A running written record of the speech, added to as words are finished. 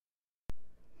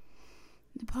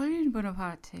Napoleon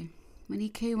Bonaparte, when he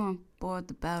came on board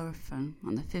the Bellerophon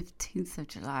on the 15th of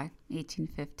July,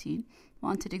 1815,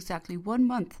 wanted exactly 1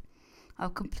 month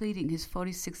of completing his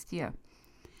 46th year,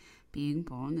 being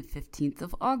born the 15th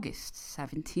of August,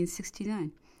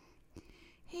 1769.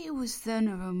 He was then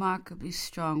a remarkably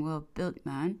strong, well-built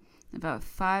man, about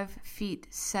 5 feet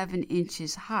 7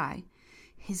 inches high,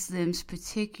 his limbs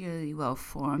particularly well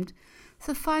formed, with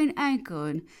a fine ankle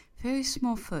and very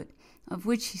small foot, of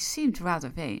which he seemed rather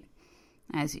vain,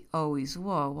 as he always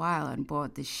wore while on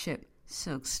board the ship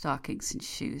silk stockings and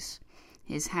shoes.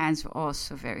 His hands were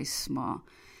also very small,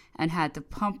 and had the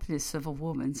plumpness of a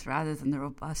woman's rather than the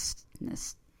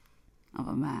robustness of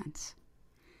a man's.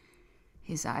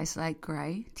 His eyes light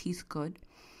gray, teeth good,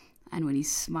 and when he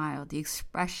smiled, the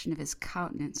expression of his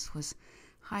countenance was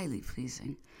highly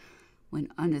pleasing. When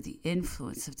under the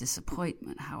influence of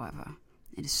disappointment, however,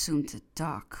 it assumed a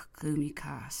dark, gloomy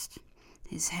cast.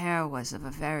 His hair was of a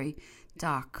very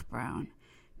dark brown,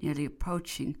 nearly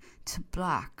approaching to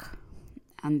black,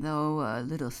 and though a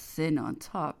little thin on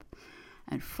top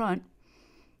and front,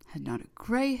 had not a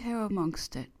grey hair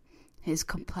amongst it. His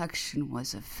complexion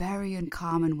was a very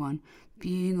uncommon one,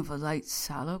 being of a light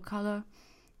sallow colour,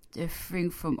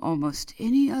 differing from almost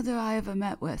any other I ever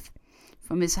met with.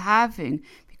 From his having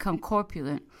become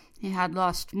corpulent, he had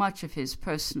lost much of his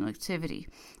personal activity,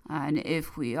 and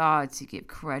if we are to give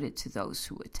credit to those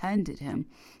who attended him,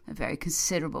 a very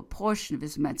considerable portion of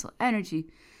his mental energy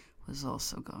was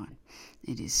also gone.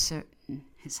 It is certain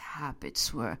his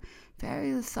habits were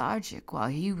very lethargic while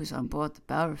he was on board the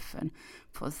Bellerophon,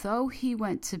 for though he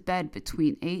went to bed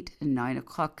between 8 and 9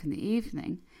 o'clock in the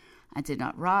evening, and did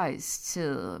not rise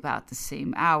till about the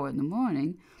same hour in the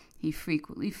morning, he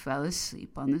frequently fell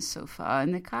asleep on the sofa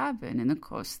in the cabin in the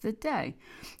course of the day.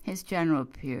 His general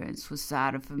appearance was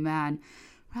that of a man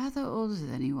rather older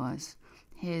than he was.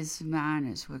 His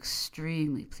manners were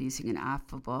extremely pleasing and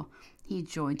affable. He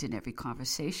joined in every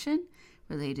conversation,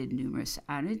 related numerous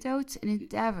anecdotes, and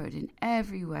endeavored in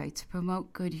every way to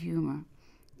promote good humor.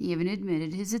 He even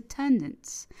admitted his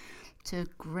attendants to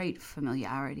great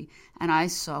familiarity, and I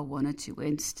saw 1 or 2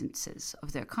 instances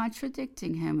of their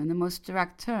contradicting him in the most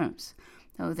direct terms,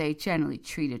 though they generally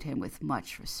treated him with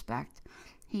much respect.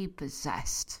 He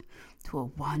possessed, to a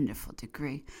wonderful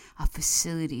degree, a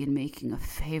facility in making a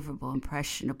favorable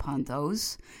impression upon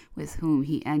those with whom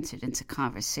he entered into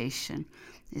conversation.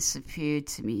 This appeared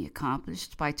to me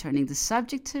accomplished by turning the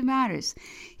subject to matters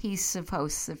he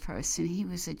supposed the person he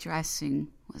was addressing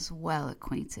was well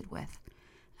acquainted with,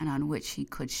 and on which he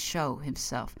could show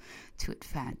himself to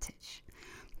advantage.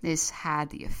 This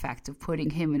had the effect of putting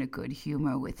him in a good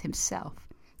humor with himself,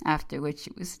 after which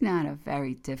it was not a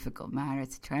very difficult matter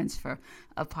to transfer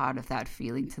a part of that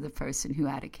feeling to the person who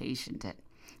had occasioned it.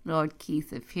 Lord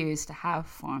Keith appears to have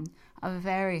formed a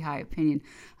very high opinion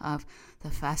of the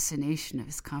fascination of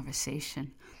his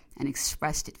conversation, and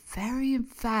expressed it very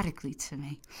emphatically to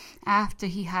me after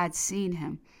he had seen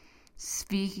him,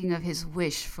 speaking of his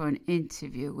wish for an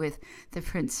interview with the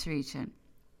Prince Regent.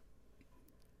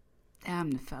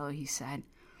 Damn the fellow, he said.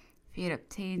 If he had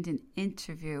obtained an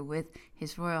interview with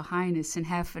His Royal Highness in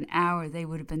half an hour, they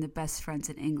would have been the best friends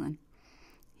in England.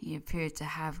 He appeared to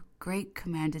have great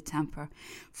command of temper,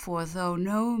 for though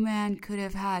no man could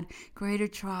have had greater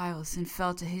trials than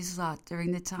fell to his lot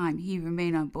during the time he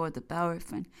remained on board the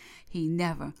Bellerophon, he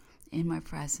never, in my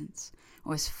presence,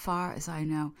 or as far as I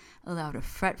know, allowed a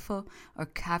fretful or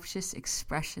captious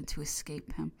expression to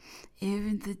escape him,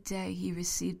 even the day he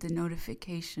received the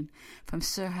notification from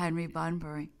Sir Henry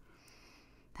Bunbury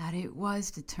that it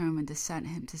was determined to send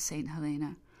him to St.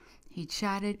 Helena. He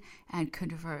chatted and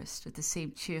conversed with the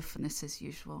same cheerfulness as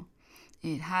usual.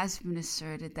 It has been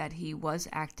asserted that he was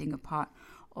acting a part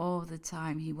all the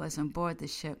time he was on board the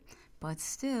ship, but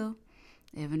still,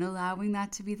 even allowing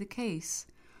that to be the case,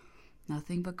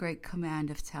 nothing but great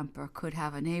command of temper could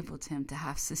have enabled him to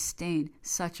have sustained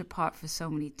such a part for so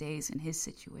many days in his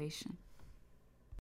situation.